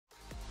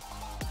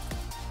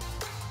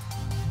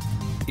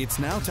It's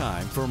now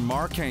time for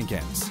Mark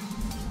Hankins.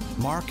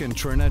 Mark and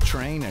Trina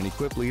train and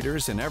equip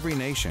leaders in every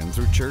nation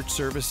through church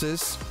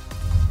services,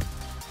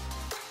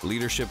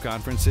 leadership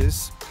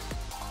conferences,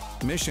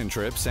 mission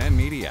trips, and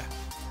media.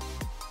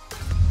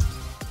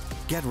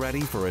 Get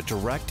ready for a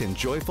direct and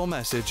joyful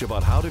message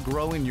about how to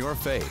grow in your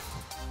faith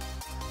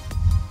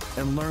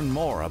and learn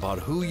more about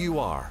who you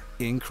are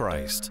in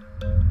Christ.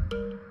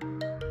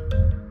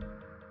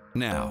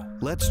 Now,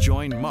 let's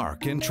join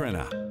Mark and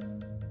Trina.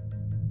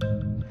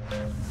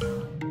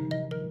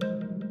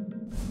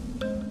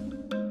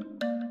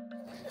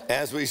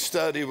 As we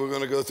study, we're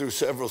going to go through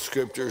several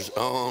scriptures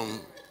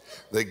on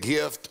the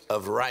gift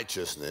of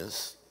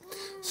righteousness.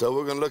 So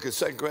we're going to look at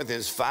 2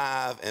 Corinthians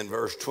 5 and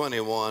verse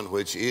 21,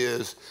 which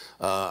is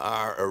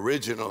our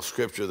original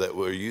scripture that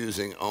we're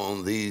using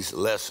on these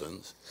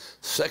lessons.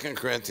 2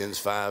 Corinthians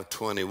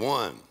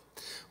 5:21.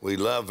 We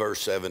love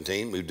verse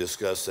 17. We've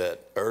discussed that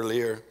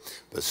earlier.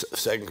 But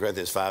 2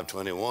 Corinthians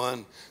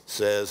 5:21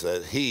 says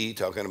that he,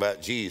 talking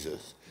about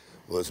Jesus,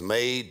 was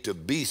made to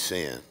be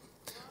sin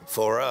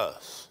for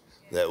us,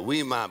 that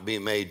we might be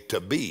made to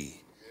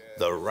be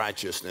the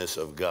righteousness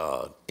of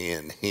God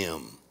in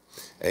him.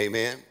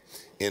 Amen.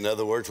 In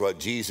other words, what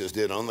Jesus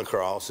did on the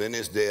cross, in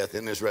his death,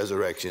 in his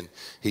resurrection,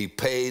 he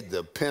paid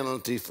the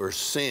penalty for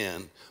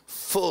sin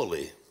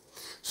fully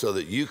so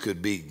that you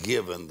could be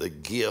given the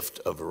gift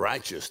of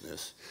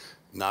righteousness.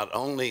 Not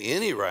only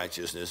any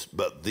righteousness,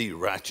 but the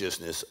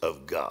righteousness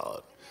of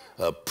God,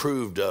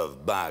 approved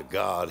of by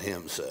God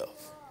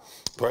himself.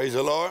 Praise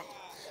the Lord.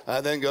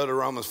 I then go to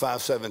Romans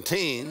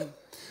 5:17.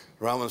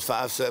 Romans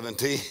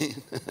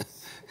 5:17.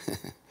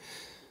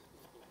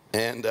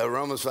 And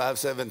Romans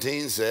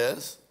 5:17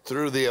 says,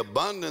 through the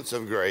abundance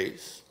of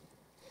grace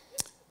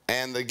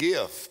and the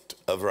gift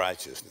of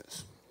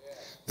righteousness.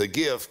 The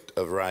gift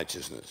of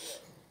righteousness.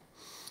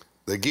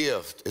 The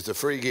gift, it's a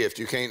free gift.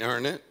 You can't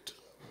earn it.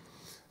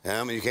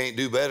 You can't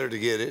do better to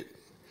get it.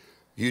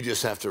 You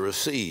just have to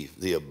receive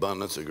the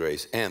abundance of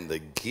grace and the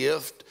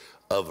gift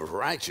of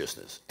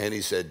righteousness. And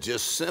he said,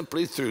 just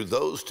simply through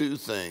those two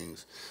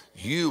things,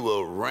 you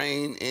will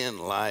reign in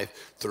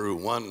life through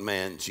one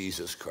man,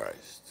 Jesus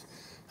Christ.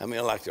 I mean,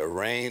 I like to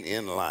reign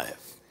in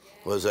life.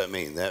 What does that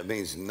mean? That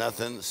means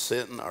nothing,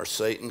 Satan or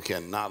Satan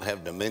cannot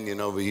have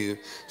dominion over you.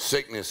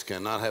 Sickness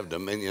cannot have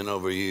dominion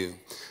over you.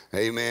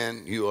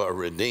 Amen. You are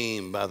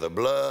redeemed by the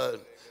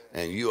blood,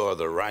 and you are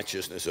the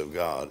righteousness of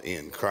God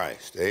in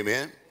Christ.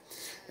 Amen.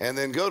 And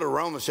then go to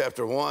Romans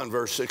chapter 1,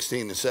 verse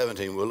 16 and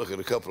 17. We'll look at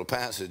a couple of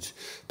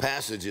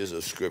passages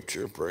of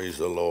Scripture. Praise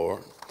the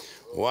Lord.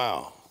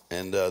 Wow.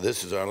 And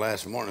this is our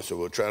last morning, so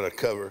we'll try to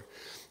cover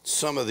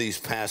some of these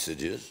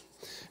passages.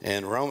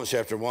 And Romans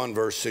chapter 1,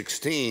 verse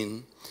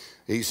 16,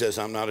 he says,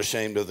 I'm not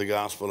ashamed of the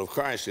gospel of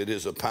Christ. It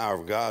is the power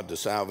of God to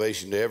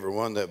salvation to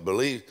everyone that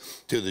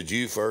believes, to the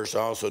Jew first,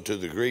 also to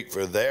the Greek.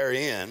 For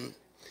therein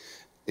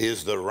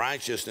is the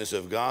righteousness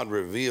of God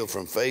revealed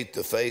from faith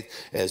to faith,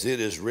 as it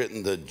is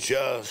written, the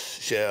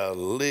just shall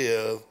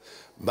live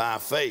by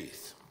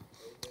faith.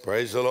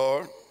 Praise the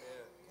Lord.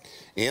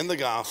 In the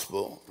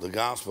gospel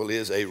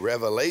is a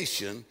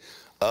revelation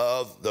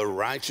of the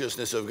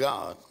righteousness of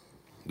God.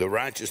 The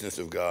righteousness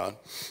of God.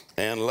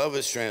 And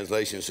Lovett's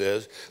translation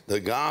says, the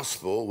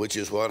gospel, which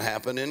is what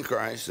happened in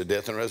Christ, the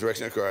death and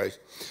resurrection of Christ,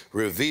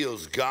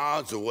 reveals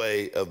God's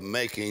way of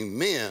making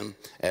men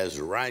as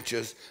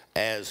righteous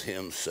as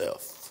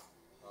himself.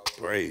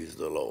 Praise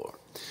the Lord.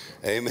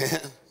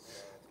 Amen.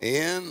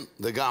 In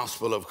the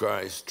gospel of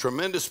Christ,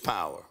 tremendous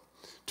power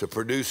to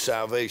produce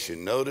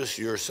salvation. Notice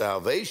your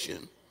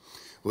salvation,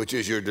 which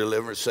is your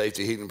deliverance,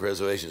 safety, healing,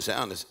 preservation,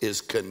 soundness,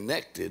 is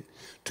connected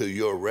to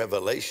your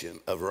revelation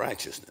of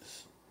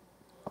righteousness.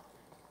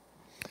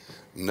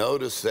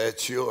 Notice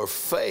that your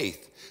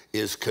faith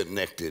is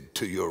connected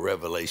to your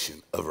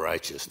revelation of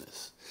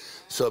righteousness.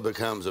 So it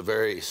becomes a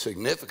very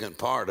significant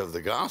part of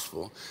the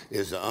gospel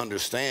is to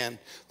understand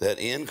that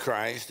in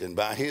Christ and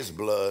by his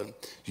blood,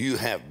 you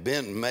have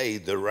been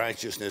made the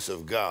righteousness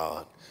of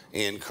God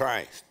in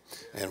Christ.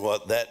 And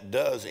what that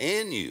does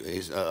in you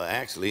is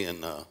actually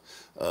in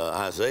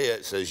Isaiah,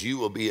 it says you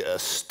will be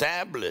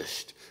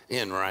established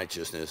in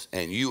righteousness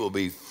and you will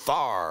be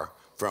far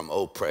from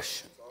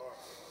oppression.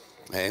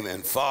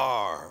 Amen.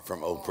 Far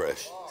from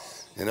oppression.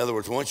 In other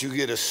words, once you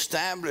get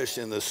established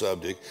in the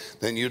subject,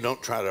 then you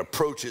don't try to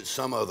approach it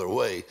some other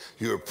way.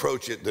 You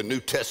approach it the New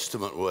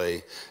Testament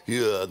way,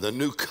 the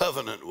New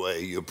Covenant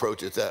way. You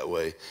approach it that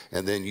way,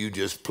 and then you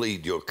just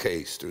plead your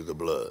case through the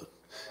blood.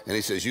 And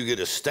he says, you get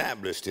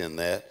established in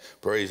that,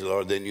 praise the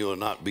Lord, then you will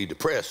not be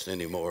depressed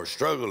anymore,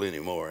 struggle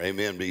anymore,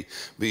 amen,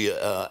 be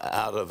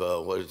out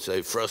of, what did it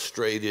say,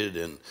 frustrated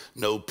and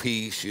no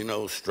peace,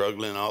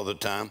 struggling all the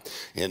time.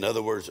 In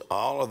other words,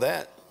 all of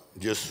that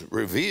just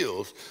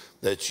reveals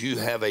that you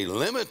have a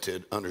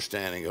limited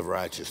understanding of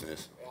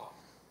righteousness.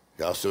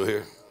 Y'all still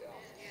here?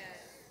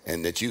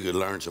 And that you could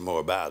learn some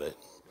more about it,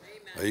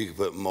 or you could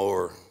put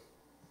more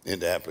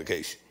into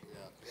application.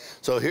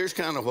 So here's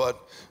kind of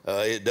what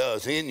it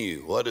does in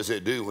you. What does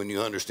it do when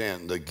you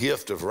understand the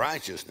gift of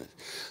righteousness?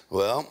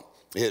 Well,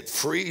 It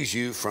frees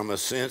you from a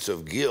sense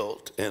of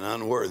guilt and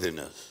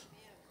unworthiness.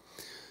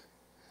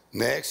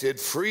 Next, it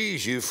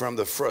frees you from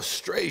the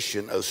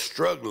frustration of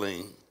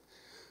struggling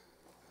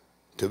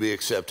to be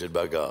accepted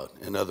by God.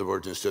 In other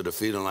words, instead of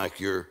feeling like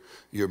you're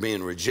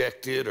being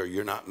rejected or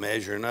you're not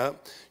measuring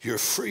up, you're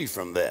free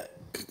from that.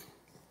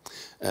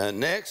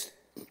 Next,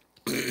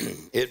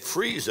 it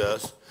frees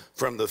us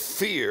from the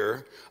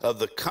fear of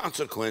the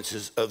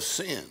consequences of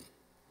sin.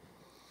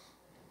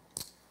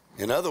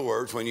 In other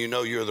words, when you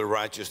know you're the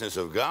righteousness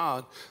of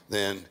God,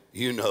 then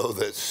you know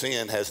that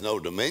sin has no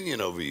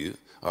dominion over you,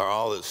 or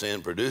all that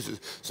sin produces.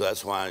 So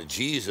that's why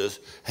Jesus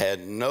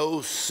had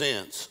no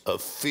sense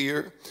of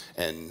fear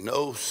and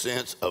no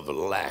sense of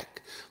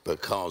lack,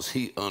 because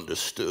he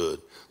understood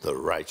the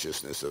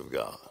righteousness of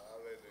God.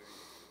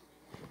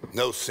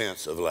 No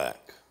sense of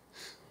lack,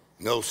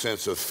 no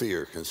sense of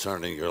fear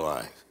concerning your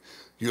life.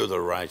 You're the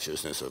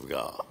righteousness of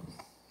God.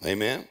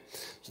 Amen.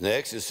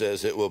 Next, it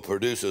says it will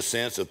produce a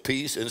sense of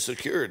peace and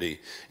security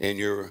in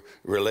your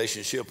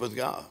relationship with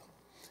God.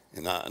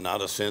 And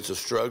not a sense of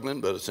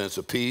struggling, but a sense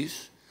of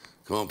peace.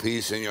 Come on,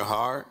 peace in your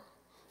heart.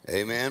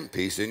 Amen.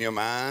 Peace in your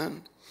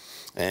mind.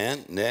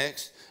 And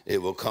next,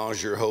 it will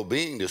cause your whole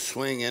being to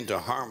swing into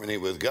harmony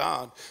with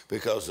God,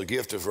 because the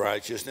gift of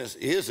righteousness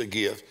is a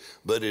gift,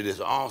 but it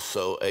is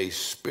also a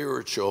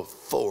spiritual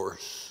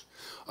force,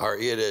 or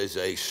it is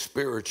a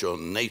spiritual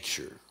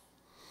nature.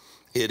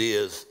 It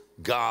is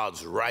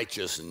God's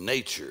righteous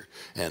nature,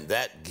 and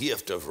that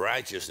gift of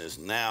righteousness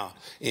now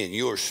in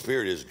your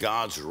spirit is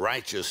God's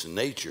righteous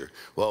nature.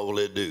 What will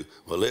it do?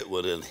 Well, it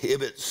will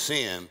inhibit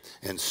sin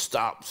and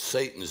stop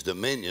Satan's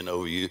dominion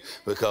over you,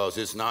 because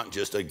it's not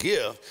just a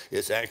gift,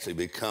 it's actually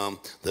become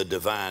the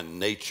divine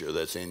nature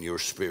that's in your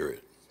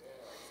spirit.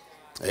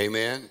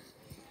 Amen.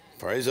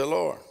 Praise the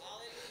Lord.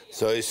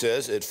 So he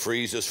says it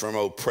frees us from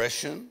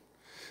oppression.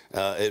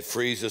 It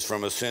frees us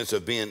from a sense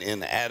of being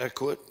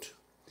inadequate.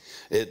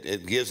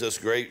 It gives us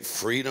great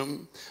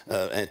freedom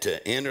and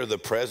to enter the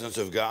presence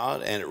of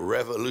God, and it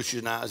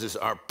revolutionizes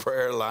our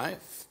prayer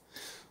life.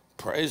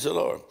 Praise the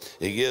Lord.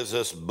 It gives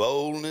us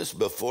boldness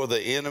before the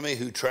enemy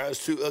who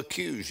tries to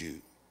accuse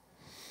you.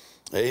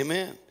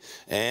 Amen.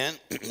 And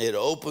it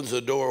opens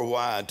the door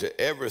wide to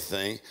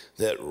everything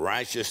that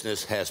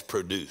righteousness has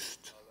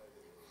produced.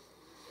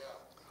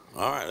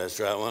 All right, let's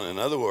try one. In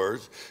other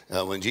words,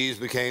 when Jesus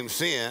became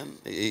sin,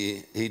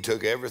 he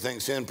took everything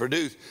sin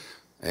produced.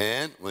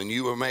 And when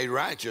you were made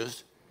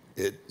righteous,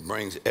 it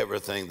brings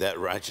everything that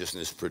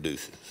righteousness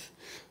produces.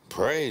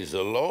 Praise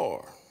the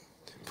Lord.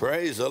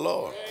 Praise the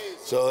Lord.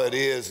 So it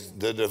is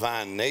the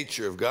divine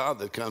nature of God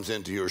that comes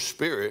into your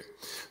spirit,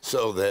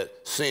 so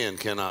that sin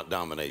cannot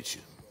dominate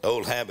you.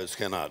 Old habits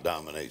cannot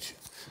dominate you.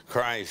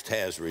 Christ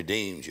has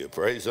redeemed you.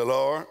 Praise the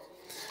Lord.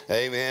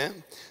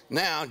 Amen.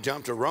 Now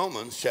jump to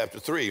Romans chapter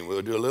 3.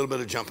 We'll do a little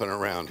bit of jumping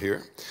around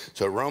here.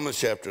 So Romans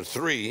chapter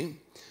 3.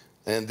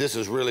 And this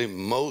is really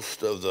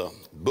most of the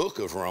book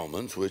of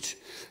Romans, which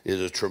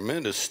is a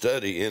tremendous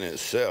study in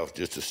itself,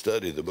 just to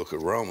study the book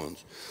of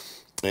Romans.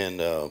 And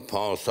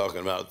Paul's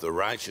talking about the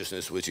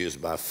righteousness which is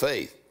by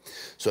faith.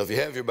 So if you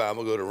have your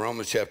Bible, go to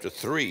Romans chapter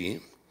 3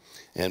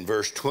 and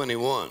verse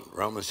 21.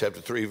 Romans chapter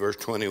 3, verse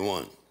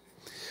 21.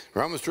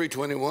 Romans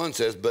 3:21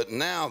 says, "But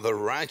now the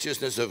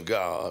righteousness of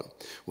God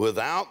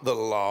without the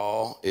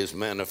law is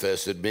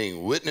manifested,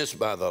 being witnessed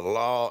by the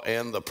law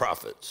and the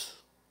prophets."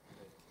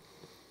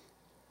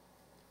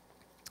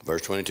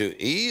 Verse 22,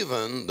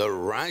 "Even the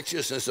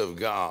righteousness of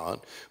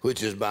God,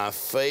 which is by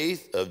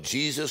faith of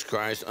Jesus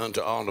Christ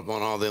unto all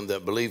upon all them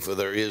that believe, for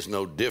there is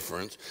no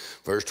difference."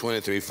 Verse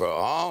 23, "For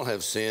all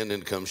have sinned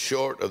and come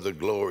short of the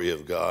glory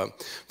of God."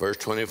 Verse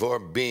 24,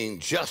 "Being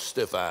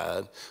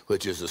justified,"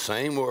 which is the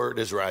same word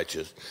as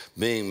righteous,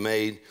 being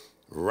made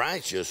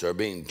righteous or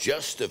being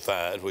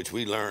justified, which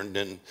we learned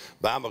in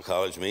Bible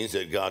college means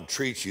that God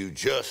treats you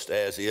just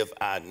as if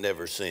I'd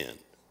never sinned.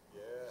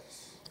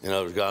 In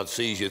other words, God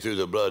sees you through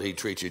the blood. He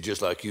treats you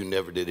just like you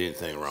never did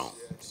anything wrong.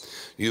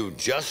 You're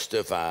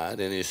justified,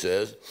 and he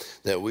says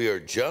that we are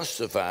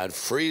justified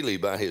freely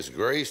by his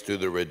grace through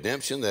the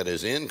redemption that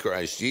is in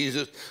Christ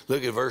Jesus.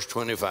 Look at verse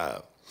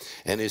 25.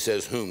 And he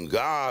says, "Whom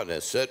God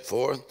has set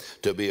forth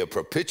to be a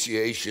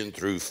propitiation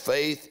through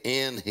faith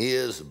in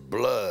his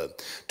blood,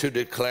 to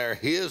declare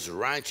his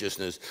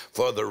righteousness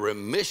for the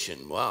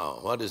remission." Wow,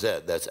 what is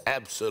that? That's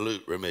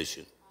absolute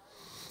remission.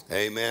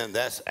 Amen.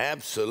 That's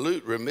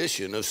absolute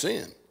remission of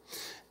sin.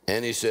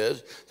 And he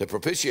says, the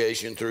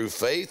propitiation through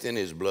faith in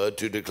his blood,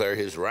 to declare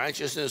his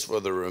righteousness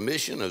for the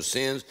remission of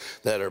sins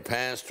that are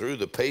past through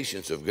the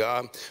patience of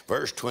God.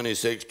 Verse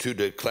 26, "To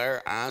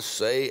declare, I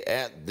say,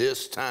 at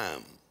this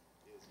time."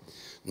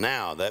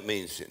 Now, that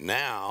means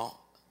now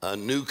a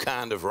new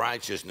kind of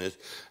righteousness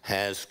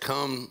has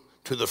come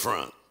to the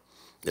front.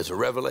 It's a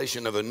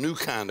revelation of a new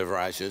kind of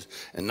righteousness,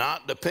 and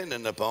not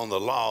dependent upon the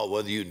law,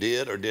 whether you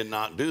did or did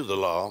not do the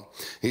law.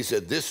 He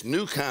said this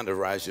new kind of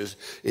righteousness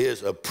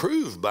is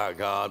approved by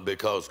God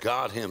because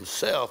God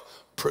himself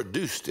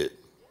produced it.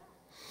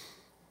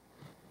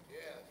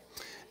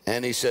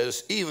 And he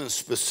says, even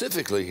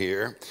specifically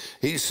here,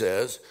 he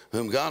says,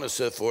 whom God has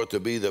set forth to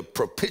be the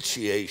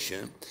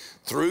propitiation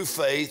through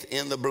faith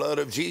in the blood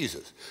of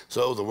Jesus.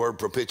 So the word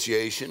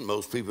propitiation,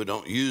 most people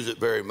don't use it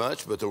very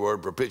much, but the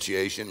word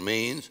propitiation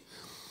means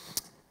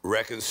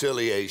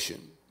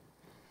reconciliation,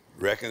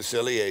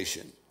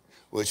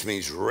 which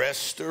means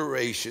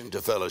restoration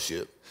to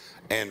fellowship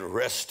and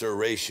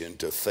restoration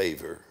to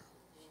favor.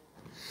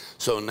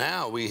 So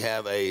now we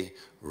have a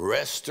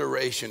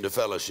restoration to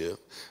fellowship,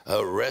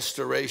 a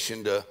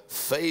restoration to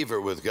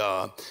favor with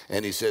God,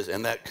 and he says,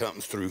 and that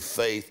comes through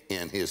faith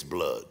in his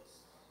blood.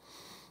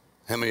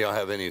 How many of y'all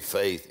have any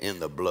faith in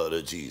the blood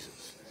of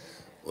Jesus?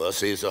 Well,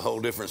 see, it's a whole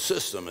different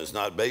system. It's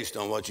not based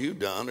on what you've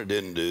done or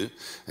didn't do.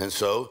 And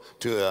so,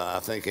 I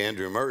think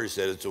Andrew Murray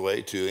said it's a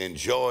way to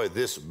enjoy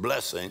this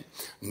blessing.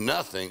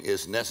 Nothing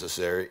is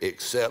necessary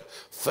except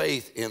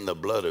faith in the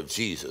blood of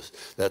Jesus,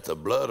 that the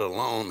blood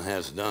alone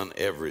has done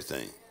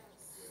everything.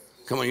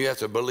 Come on, you have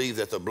to believe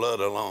that the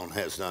blood alone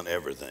has done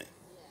everything.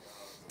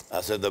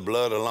 I said the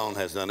blood alone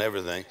has done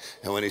everything.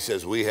 And when he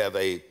says we have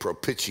a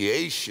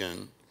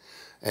propitiation,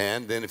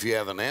 and then if you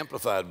have an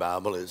Amplified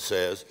Bible, it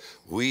says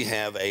we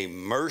have a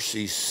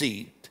mercy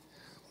seat,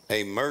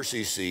 and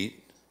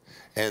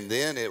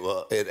then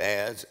it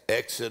adds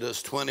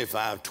Exodus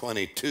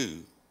 25:22,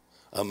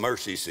 a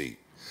mercy seat.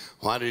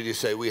 Why did he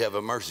say we have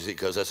a mercy seat?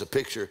 Because that's a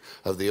picture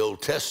of the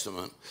Old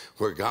Testament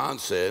where God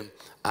said,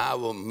 I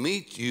will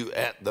meet you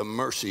at the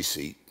mercy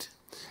seat,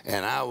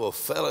 and I will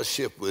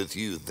fellowship with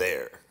you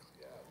there.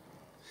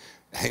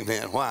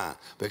 Amen. Why?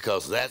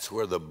 Because that's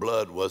where the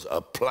blood was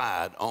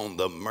applied on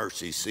the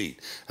mercy seat.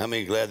 How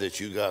many glad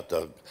that you got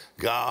the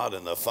God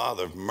and the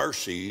Father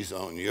mercies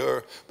on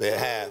your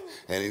behalf?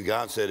 And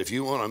God said, if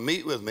you want to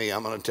meet with me,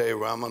 I'm going to tell you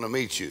where I'm going to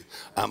meet you.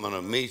 I'm going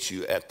to meet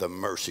you at the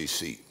mercy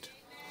seat.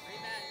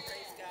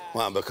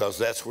 Why? Because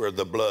that's where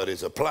the blood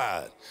is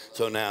applied.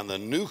 So now in the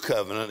new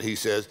covenant, he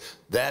says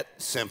that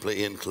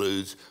simply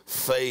includes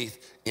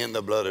faith in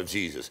the blood of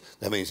Jesus.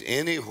 That means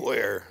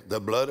anywhere the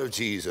blood of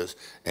Jesus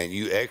and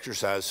you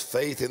exercise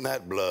faith in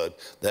that blood,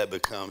 that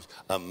becomes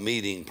a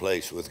meeting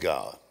place with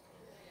God.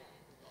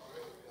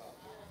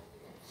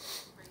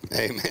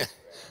 Amen.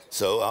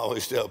 So I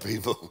always tell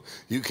people,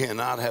 you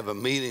cannot have a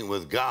meeting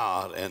with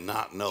God and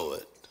not know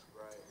it.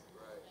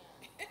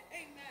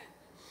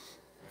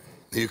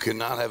 You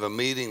cannot have a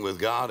meeting with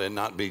God and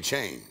not be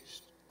changed.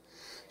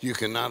 You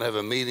cannot have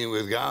a meeting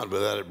with God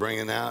without it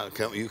bringing out,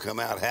 you come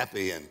out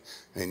happy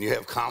and you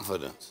have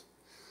confidence.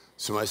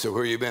 Somebody said,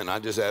 where you been? I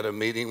just had a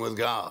meeting with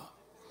God.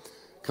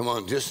 Come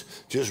on, just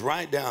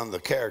write down the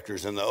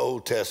characters in the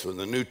Old Testament,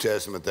 the New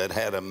Testament that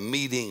had a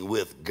meeting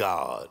with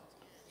God.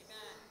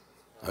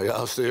 Are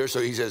y'all still here?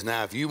 So he says,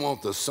 now if you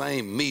want the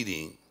same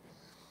meeting,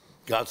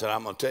 God said,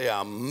 I'm going to tell you,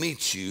 I'll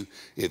meet you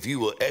if you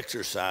will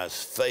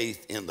exercise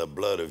faith in the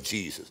blood of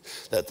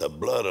Jesus, that the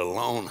blood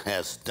alone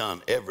has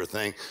done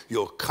everything.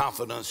 Your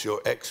confidence,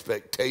 your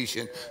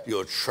expectation,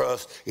 your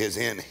trust is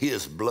in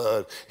his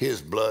blood.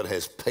 His blood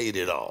has paid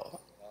it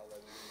all.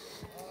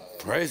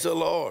 Praise the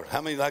Lord.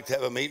 How many like to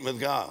have a meeting with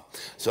God?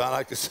 So I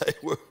like to say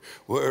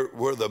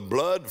where the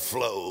blood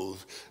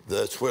flows,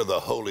 that's where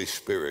the Holy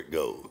Spirit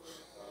goes.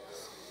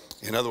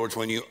 In other words,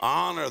 when you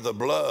honor the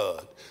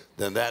blood,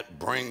 then that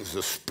brings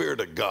the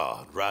Spirit of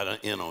God right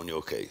in on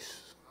your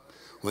case.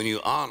 When you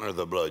honor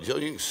the blood, you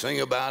can sing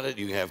about it,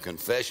 you can have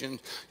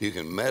confessions, you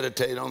can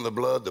meditate on the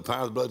blood, the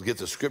power of the blood, get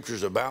the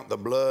scriptures about the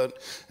blood,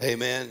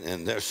 amen.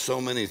 And there's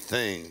so many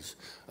things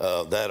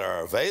that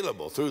are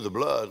available through the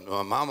blood.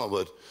 My mama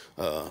would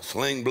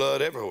sling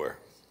blood everywhere,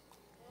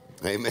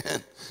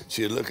 amen.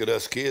 She'd look at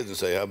us kids and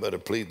say, I better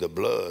plead the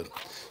blood.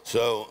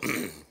 So,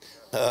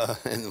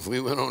 and if we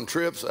went on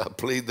trips, I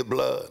plead the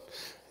blood,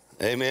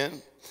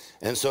 amen.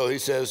 And so he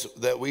says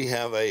that we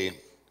have a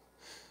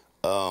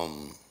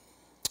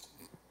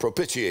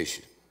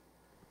propitiation.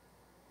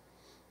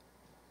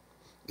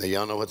 Now,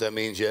 y'all know what that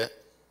means yet?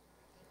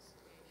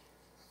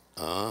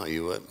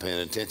 You weren't paying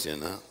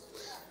attention, huh?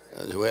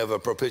 We have a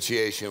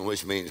propitiation,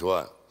 which means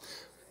what?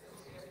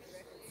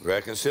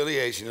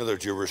 Reconciliation. In other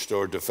words, you're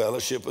restored to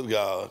fellowship with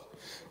God.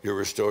 You're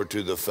restored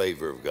to the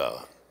favor of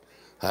God.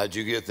 How'd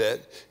you get that?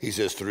 He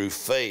says, through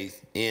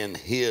faith in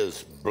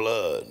his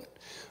blood.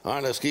 All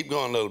right, let's keep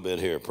going a little bit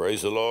here.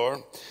 Praise the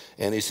Lord.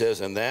 And he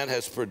says, and that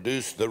has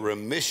produced the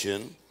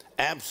remission,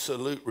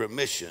 absolute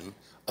remission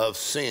of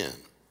sin.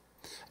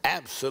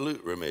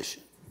 Absolute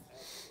remission.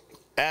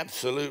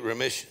 Absolute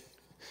remission.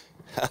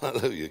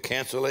 Hallelujah.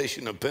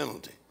 Cancellation of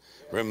penalty.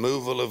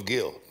 Removal of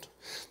guilt.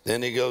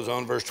 Then he goes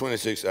on, verse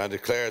 26, I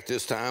declare at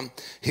this time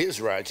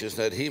his righteousness,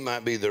 that he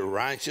might be the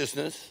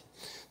righteousness,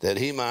 that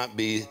he might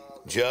be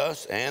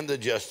just and the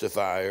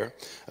justifier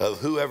of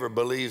whoever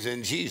believes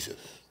in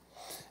Jesus.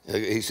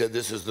 He said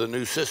this is the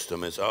new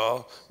system. It's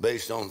all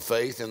based on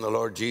faith in the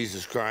Lord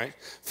Jesus Christ,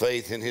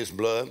 faith in his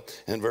blood.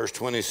 In verse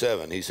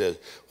 27, he says,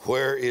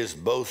 where is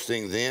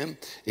boasting then?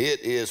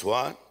 It is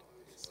what?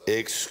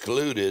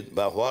 Excluded.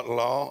 By what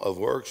law of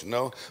works?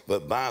 No,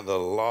 but by the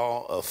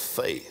law of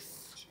faith.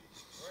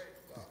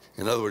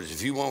 In other words,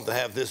 if you want to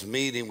have this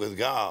meeting with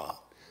God,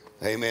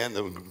 Amen.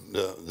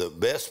 The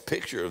best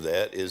picture of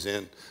that is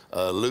in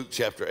Luke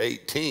chapter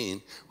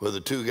 18, where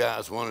the two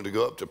guys wanted to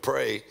go up to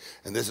pray,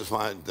 and this is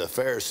why the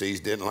Pharisees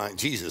didn't like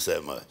Jesus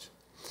that much.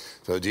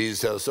 So Jesus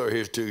tells the story.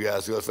 Here's two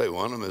guys who go to pray.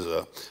 One of them is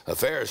a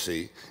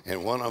Pharisee,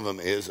 and one of them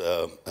is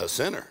a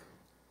sinner.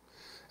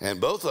 And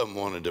both of them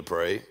wanted to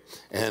pray,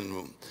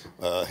 and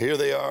here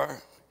they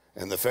are,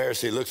 and the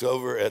Pharisee looks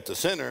over at the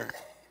sinner,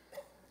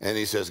 and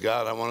he says,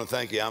 God, I want to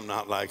thank you. I'm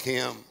not like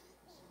him.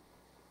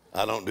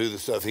 I don't do the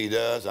stuff he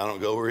does. I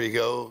don't go where he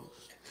goes.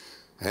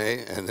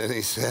 Hey, and then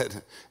he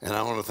said, and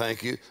I want to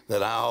thank you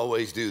that I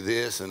always do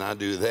this and I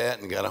do that,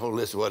 and got a whole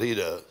list of what he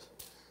does,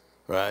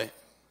 right?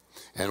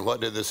 And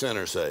what did the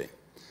sinner say?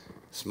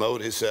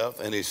 Smote himself,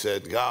 and he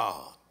said,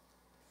 God,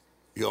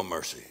 your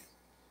mercy.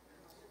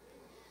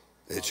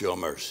 It's your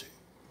mercy.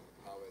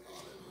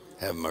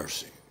 Have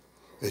mercy.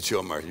 It's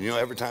your mercy. You know,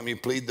 every time you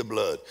plead the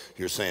blood,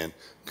 you're saying,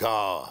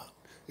 God,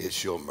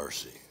 it's your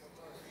mercy.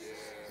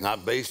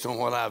 Not based on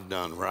what I've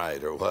done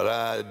right or what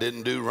I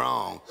didn't do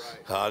wrong.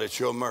 God, it's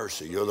your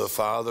mercy. You're the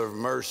Father of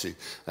mercy.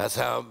 That's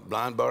how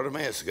blind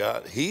Bartimaeus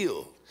got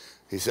healed.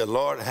 He said,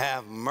 Lord,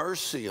 have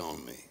mercy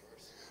on me.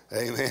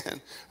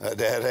 Amen.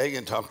 Dad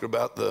Hagin talked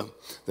about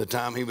the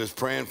time he was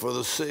praying for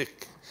the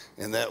sick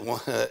in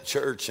that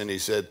church, and he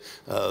said,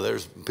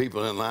 there's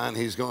people in line,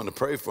 he's going to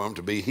pray for them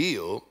to be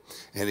healed.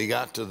 And he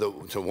got to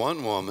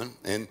one woman,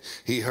 and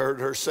he heard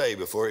her say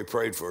before he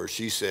prayed for her,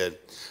 she said,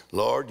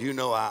 Lord, you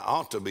know I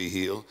ought to be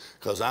healed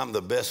because I'm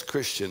the best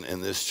Christian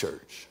in this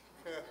church.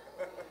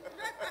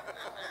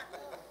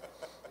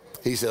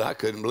 He said, I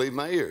couldn't believe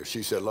my ears.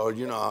 She said, Lord,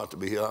 you know I ought to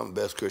be healed. I'm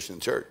the best Christian in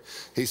the church.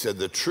 He said,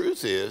 the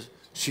truth is,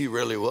 she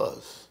really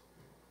was.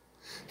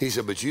 He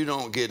said, but you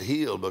don't get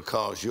healed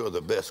because you're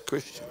the best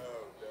Christian.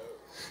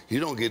 You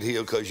don't get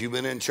healed because you've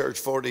been in church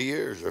 40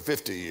 years or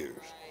 50 years.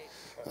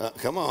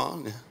 Come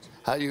on.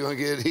 How are you going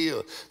to get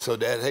healed? So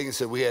Dad Hagin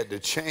said we had to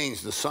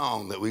change the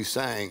song that we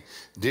sang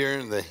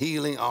during the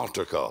healing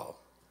altar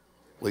call.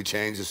 We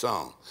changed the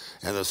song.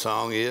 And the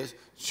song is,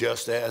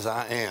 just as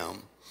I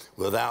am,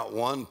 without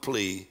one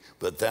plea,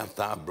 but that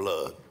thy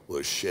blood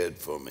was shed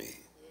for me.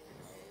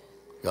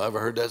 Y'all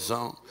ever heard that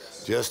song?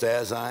 Just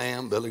as I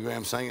am. Billy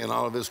Graham sang it in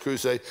all of his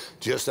crusades.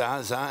 Just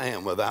as I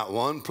am, without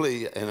one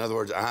plea. In other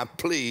words, I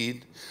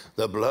plead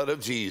the blood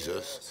of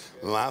Jesus.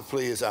 My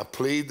plea is I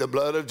plead the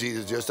blood of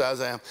Jesus just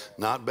as I am,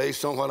 not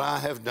based on what I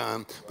have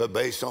done, but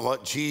based on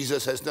what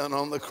Jesus has done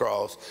on the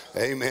cross.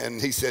 Amen.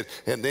 He said,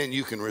 and then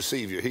you can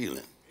receive your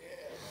healing.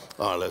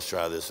 All right, let's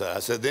try this out. I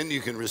said, then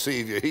you can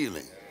receive your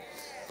healing.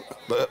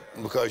 But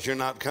because you're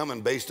not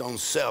coming based on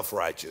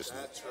self-righteousness.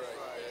 That's right.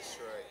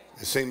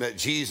 It seemed that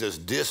Jesus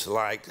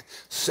disliked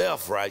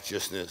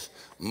self-righteousness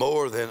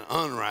more than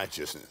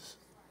unrighteousness.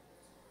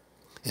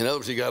 In other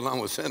words, he got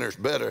along with sinners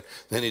better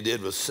than he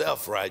did with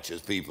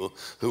self-righteous people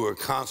who were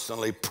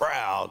constantly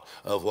proud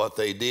of what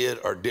they did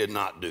or did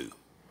not do.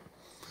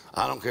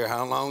 I don't care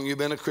how long you've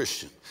been a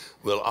Christian,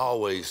 we'll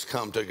always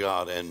come to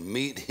God and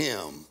meet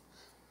him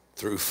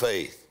through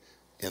faith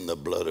in the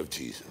blood of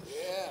Jesus.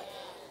 Yeah.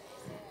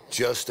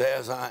 Just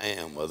as I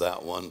am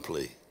without one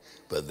plea.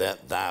 But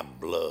that thy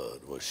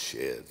blood was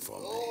shed for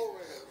me.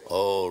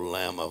 Oh,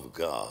 Lamb of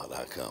God,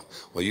 I come.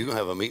 Well, you're going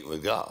to have a meeting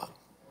with God.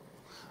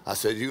 I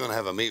said, you're going to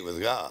have a meeting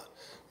with God.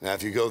 Now,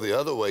 if you go the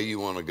other way you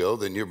want to go,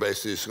 then you're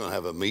basically just going to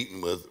have a meeting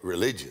with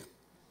religion.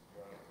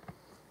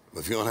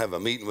 But if you want to have a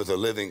meeting with a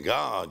living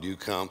God, you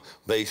come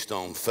based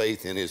on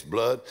faith in his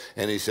blood.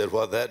 And he said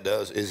what that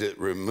does is it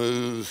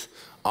removes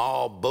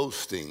all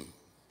boasting.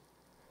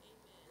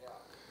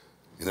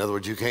 In other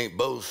words, you can't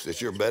boast that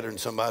you're better than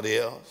somebody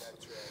else.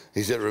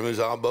 He said it removes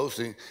all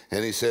boasting,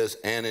 and he says,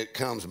 and it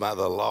comes by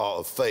the law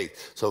of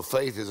faith. So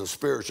faith is a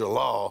spiritual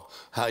law,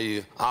 how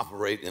you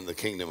operate in the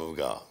kingdom of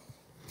God.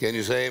 Can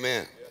you say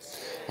amen?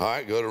 Yes. All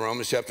right, go to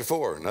Romans chapter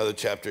 4, another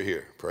chapter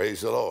here.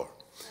 Praise the Lord.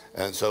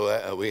 And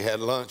so we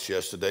had lunch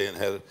yesterday and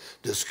had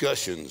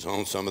discussions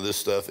on some of this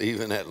stuff,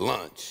 even at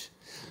lunch.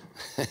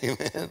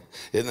 Amen.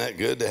 Isn't that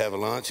good to have a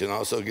lunch and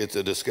also get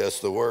to discuss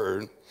the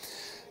word?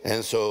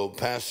 And so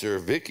Pastor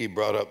Vicky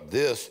brought up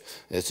this.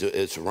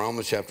 It's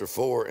Romans chapter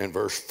 4 and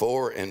verse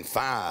 4 and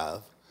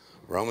 5.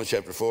 Romans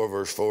chapter 4,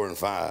 verse 4 and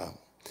 5.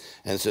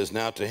 And it says,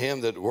 now to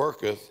him that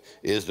worketh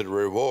is the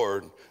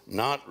reward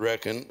not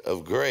reckoned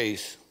of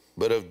grace,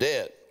 but of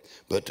debt.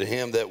 But to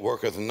him that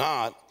worketh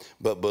not,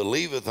 but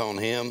believeth on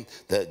him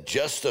that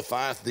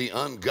justifieth the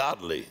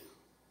ungodly.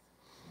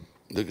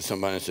 Look at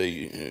somebody and say,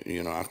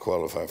 you know, I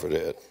qualify for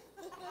that.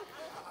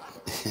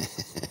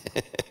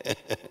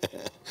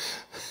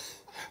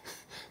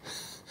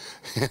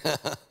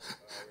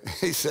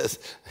 He says,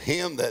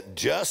 him that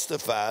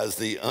justifies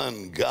the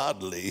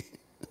ungodly.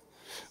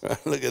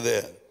 Look at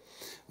that.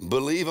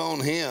 Believe on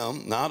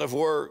him, not of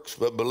works,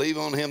 but believe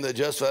on him that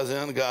justifies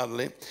the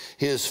ungodly.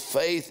 His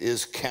faith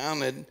is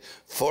counted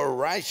for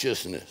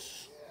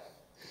righteousness.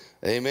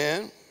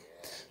 Amen.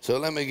 So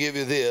let me give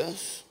you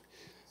this.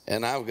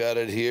 And I've got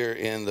it here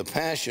in the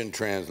Passion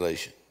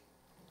Translation.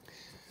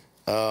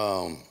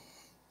 And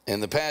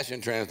the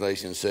Passion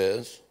Translation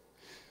says,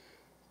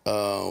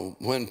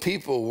 when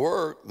people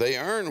work, they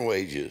earn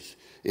wages.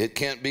 It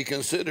can't be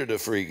considered a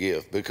free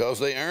gift because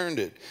they earned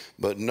it.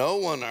 But no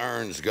one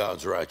earns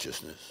God's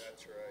righteousness.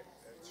 That's right.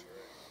 That's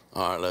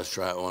right. All right, let's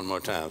try it one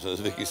more time. So as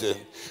Vicki said,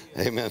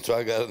 amen. So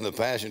I got it in the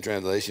Passion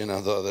Translation.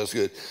 I thought that's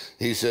good.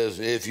 He says,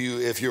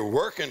 if you're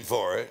working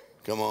for it,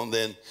 come on,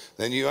 then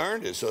you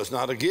earned it. So it's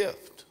not a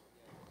gift.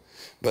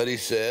 But he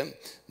said,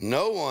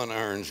 no one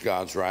earns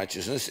God's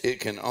righteousness. It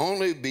can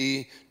only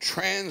be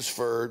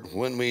transferred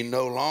when we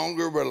no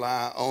longer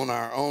rely on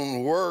our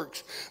own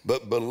works,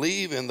 but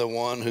believe in the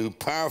one who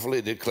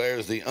powerfully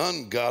declares the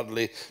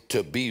ungodly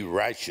to be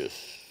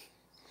righteous.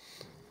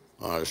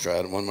 All right, let's try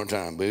it one more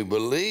time. We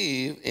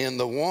believe in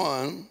the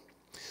one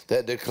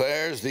that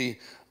declares the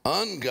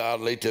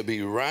ungodly to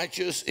be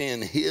righteous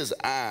in his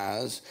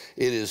eyes.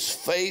 It is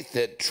faith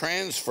that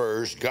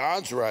transfers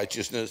God's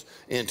righteousness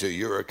into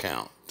your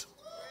account.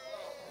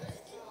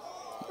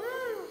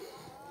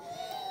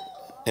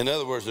 In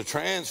other words, the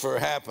transfer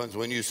happens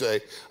when you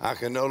say, I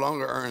can no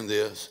longer earn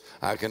this.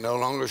 I can no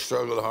longer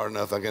struggle hard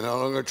enough. I can no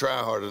longer try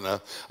hard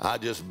enough. I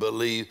just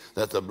believe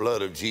that the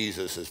blood of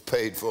Jesus has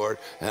paid for it,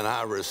 and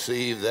I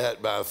receive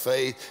that by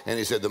faith. And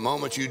he said, the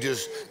moment you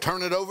just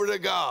turn it over to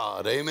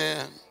God,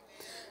 amen.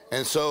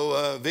 And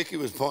so Vicki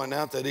was pointing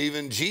out that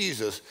even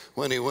Jesus,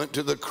 when he went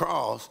to the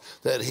cross,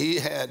 that he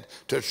had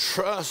to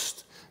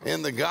trust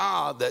in the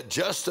God that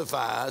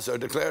justifies or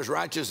declares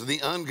righteous the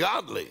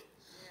ungodly.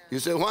 You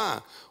say, why?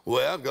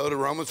 Well, go to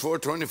Romans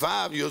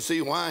 4:25. You'll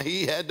see why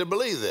he had to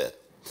believe that.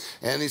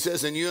 And he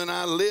says, and you and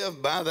I live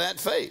by that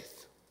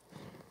faith.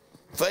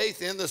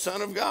 Faith in the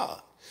Son of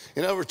God.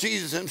 In other words,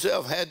 Jesus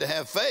himself had to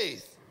have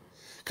faith,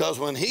 because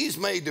when he's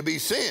made to be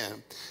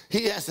sin,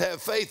 he has to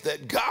have faith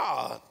that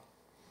God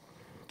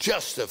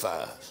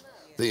justifies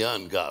the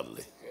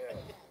ungodly.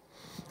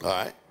 All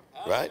right?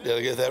 Right? Did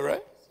I get that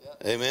right?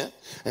 Amen.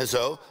 And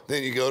so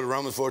then you go to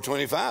Romans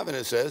 4:25, and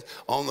it says,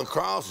 on the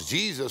cross,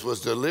 Jesus was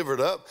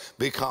delivered up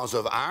because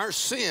of our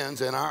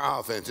sins and our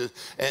offenses,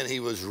 and he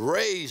was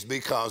raised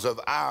because of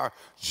our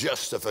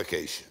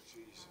justification.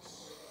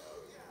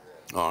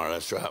 All right,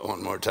 let's try it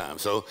one more time.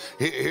 So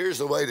here's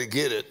the way to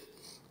get it.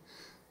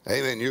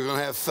 Amen. You're going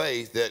to have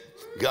faith that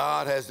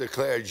God has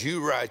declared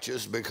you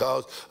righteous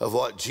because of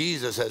what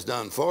Jesus has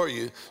done for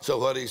you. So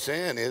what he's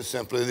saying is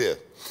simply this.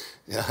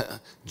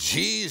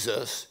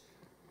 Jesus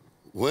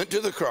went to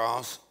the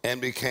cross and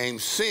became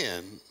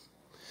sin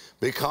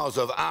because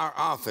of our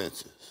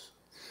offenses.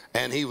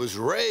 And he was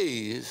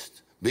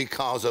raised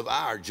because of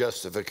our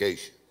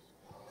justification.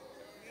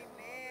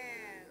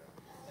 Amen.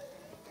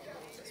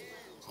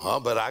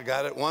 Oh, but I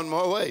got it one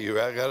more way.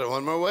 I got it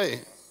one more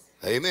way.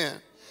 Amen.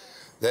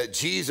 That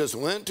Jesus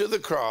went to the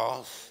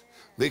cross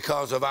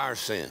because of our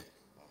sin.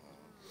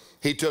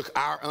 He took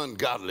our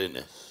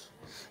ungodliness.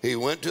 He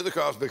went to the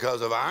cross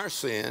because of our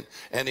sin,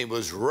 and he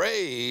was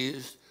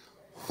raised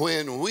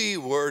when we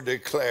were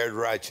declared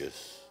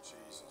righteous.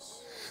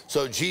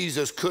 So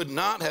Jesus could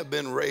not have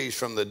been raised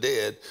from the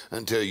dead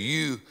until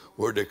you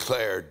were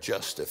declared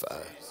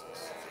justified.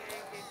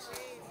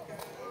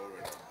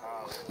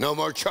 No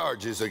more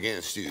charges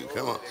against you.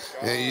 Come on.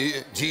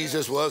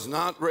 Jesus was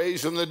not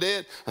raised from the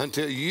dead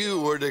until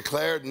you were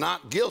declared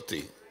not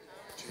guilty.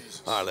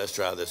 All right, let's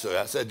try this.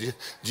 I said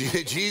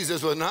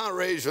Jesus was not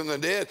raised from the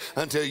dead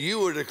until you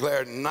were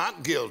declared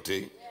not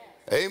guilty.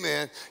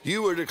 Amen.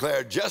 You were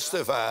declared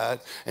justified,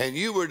 and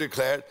you were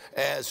declared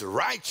as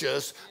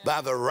righteous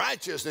by the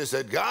righteousness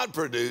that God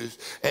produced,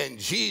 and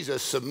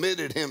Jesus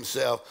submitted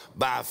himself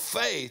by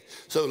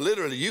faith. So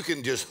literally, you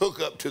can just hook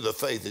up to the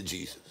faith of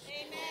Jesus.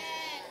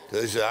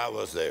 Because I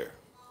was there.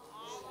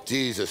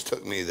 Jesus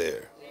took me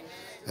there.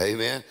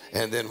 Amen.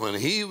 And then when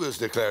he was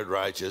declared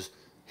righteous,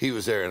 he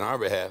was there in our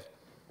behalf.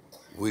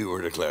 We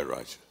were declared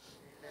righteous.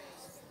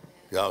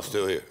 Y'all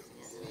still here?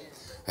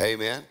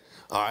 Amen.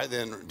 All right,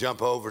 then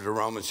jump over to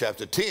Romans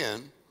chapter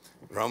 10.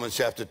 Romans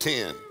chapter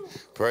 10.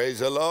 Praise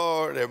the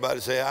Lord.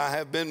 Everybody say, I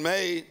have been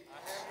made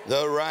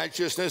the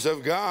righteousness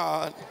of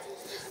God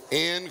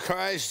in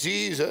Christ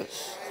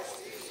Jesus.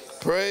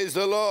 Praise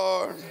the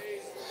Lord.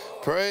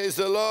 Praise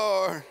the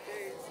Lord.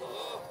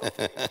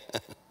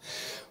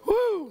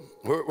 Woo.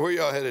 Where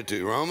y'all headed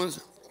to?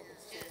 Romans?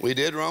 We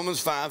did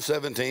Romans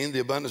 5:17, the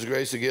abundance of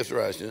grace, the gift of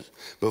righteousness.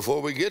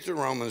 Before we get to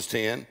Romans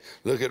 10,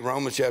 look at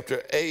Romans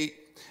chapter 8.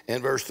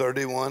 In verse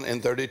 31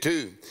 and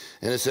 32.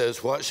 And it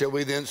says, what shall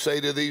we then say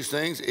to these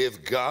things?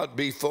 If God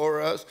be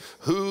for us,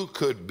 who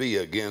could be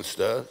against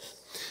us?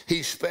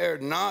 He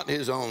spared not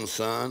his own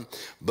son,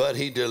 but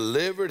he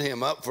delivered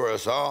him up for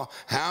us all.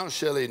 How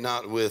shall he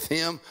not with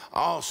him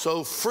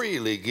also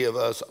freely give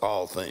us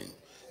all things?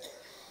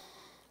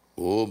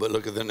 Oh, but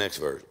look at the next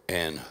verse.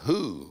 And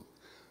who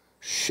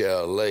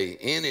shall lay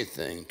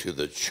anything to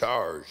the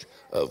charge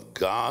of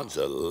God's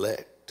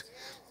elect?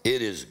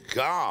 It is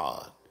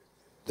God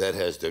that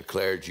has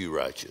declared you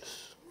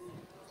righteous.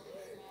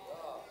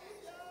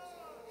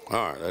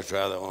 All right, let's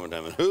try that one more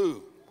time. And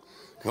who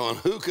Come on,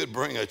 who could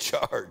bring a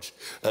charge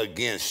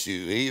against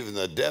you? Even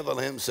the devil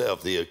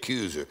himself, the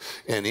accuser,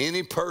 and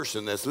any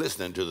person that's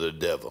listening to the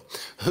devil.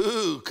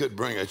 Who could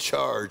bring a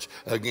charge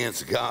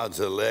against God's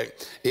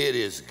elect? It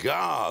is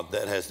God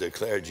that has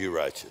declared you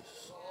righteous.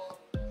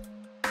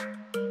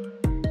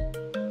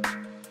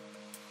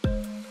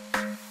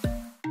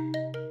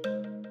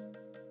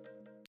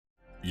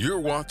 You're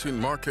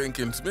watching Mark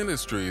Hankins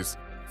Ministries,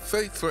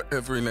 Faith for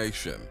Every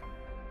Nation.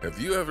 Have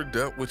you ever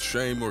dealt with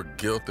shame or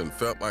guilt and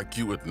felt like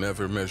you would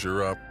never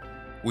measure up?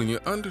 When you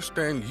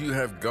understand you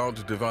have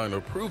God's divine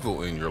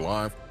approval in your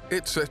life,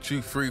 it sets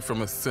you free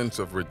from a sense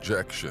of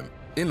rejection,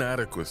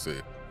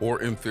 inadequacy,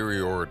 or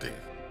inferiority.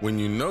 When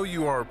you know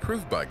you are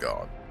approved by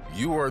God,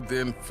 you are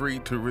then free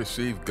to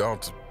receive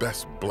God's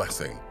best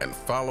blessing and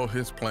follow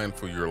His plan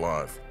for your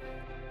life.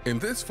 In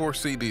this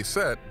 4-CD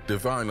set,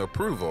 Divine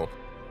Approval,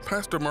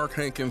 Pastor Mark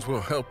Hankins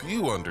will help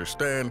you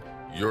understand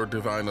your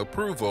divine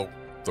approval,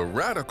 the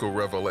radical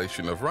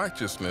revelation of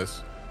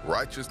righteousness.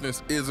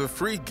 Righteousness is a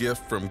free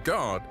gift from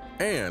God,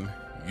 and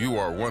you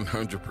are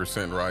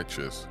 100%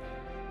 righteous.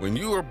 When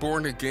you are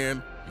born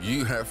again,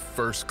 you have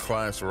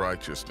first-class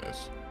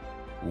righteousness.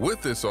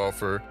 With this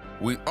offer,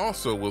 we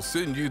also will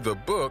send you the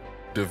book,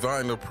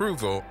 Divine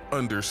Approval,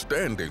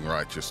 Understanding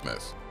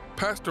Righteousness.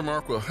 Pastor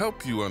Mark will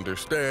help you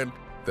understand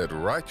that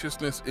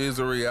righteousness is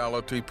a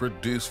reality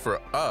produced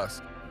for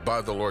us by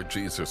the Lord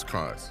Jesus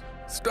Christ.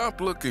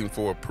 Stop looking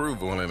for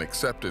approval and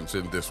acceptance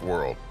in this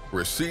world.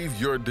 Receive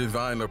your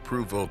divine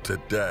approval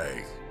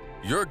today.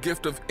 Your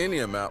gift of any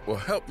amount will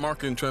help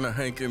Mark and Trina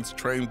Hankins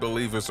train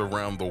believers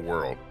around the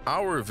world.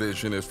 Our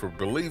vision is for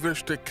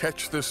believers to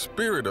catch the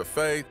spirit of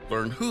faith,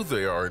 learn who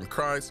they are in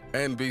Christ,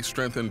 and be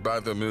strengthened by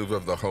the move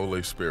of the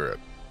Holy Spirit.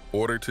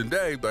 Order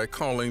today by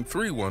calling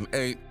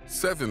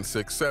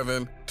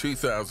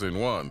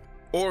 318-767-2001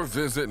 or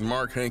visit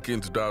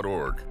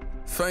markhankins.org.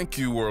 Thank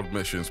you, World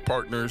Missions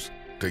Partners.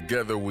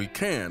 Together we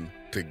can,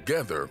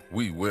 together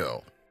we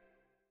will.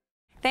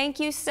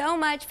 Thank you so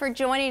much for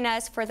joining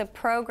us for the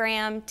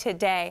program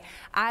today.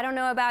 I don't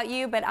know about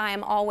you, but I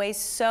am always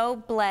so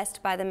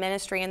blessed by the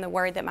ministry and the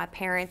word that my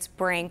parents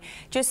bring.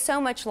 Just so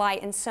much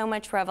light and so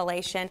much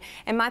revelation.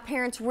 And my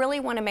parents really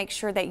want to make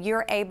sure that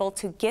you're able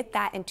to get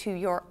that into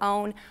your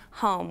own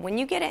home. When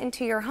you get it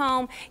into your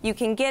home, you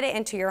can get it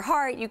into your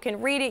heart, you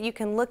can read it, you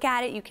can look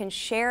at it, you can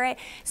share it.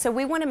 So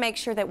we want to make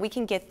sure that we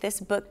can get this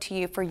book to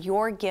you for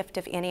your gift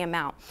of any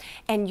amount.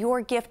 And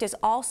your gift is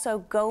also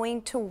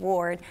going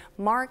toward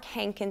Mark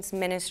Hankins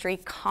Ministry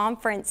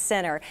Conference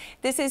Center.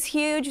 This is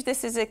huge,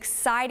 this is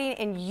exciting,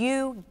 and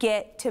you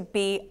get to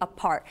be a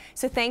part.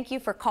 So thank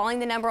you for calling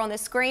the number on the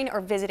screen or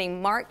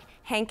visiting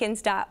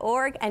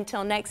markhankins.org.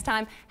 Until next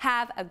time,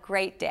 have a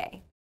great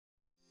day.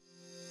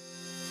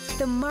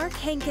 The Mark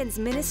Hankins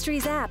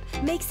Ministries app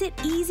makes it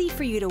easy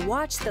for you to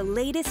watch the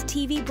latest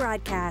TV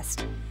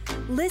broadcast.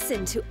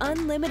 Listen to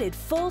unlimited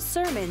full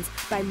sermons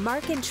by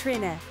Mark and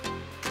Trina.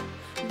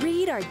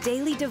 Read our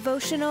daily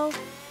devotional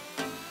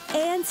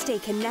and stay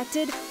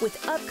connected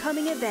with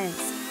upcoming events.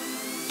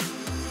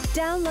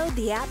 Download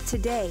the app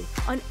today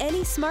on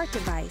any smart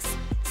device.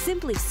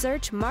 Simply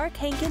search Mark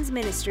Hankins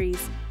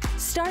Ministries.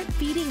 Start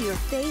feeding your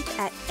faith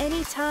at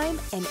any time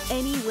and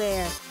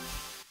anywhere.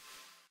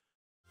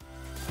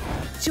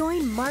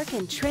 Join Mark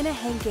and Trina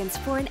Hankins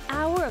for an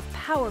hour of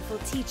powerful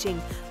teaching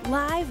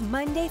live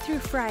Monday through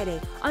Friday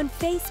on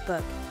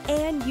Facebook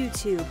and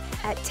YouTube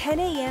at 10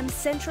 a.m.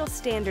 Central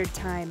Standard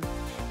Time.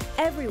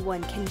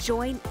 Everyone can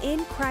join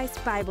In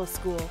Christ Bible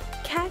School.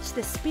 Catch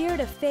the spirit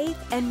of faith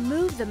and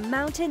move the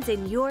mountains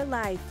in your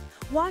life.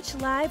 Watch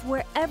live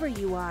wherever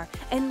you are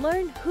and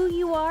learn who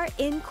you are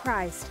in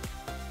Christ.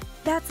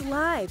 That's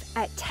live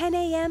at 10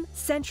 a.m.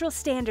 Central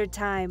Standard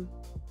Time.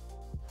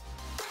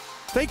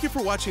 Thank you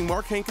for watching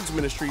Mark Hankins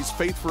Ministries,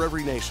 Faith for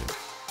Every Nation.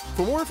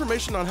 For more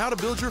information on how to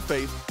build your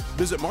faith,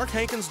 visit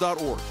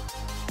markhankins.org.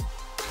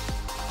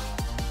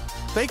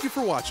 Thank you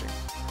for watching.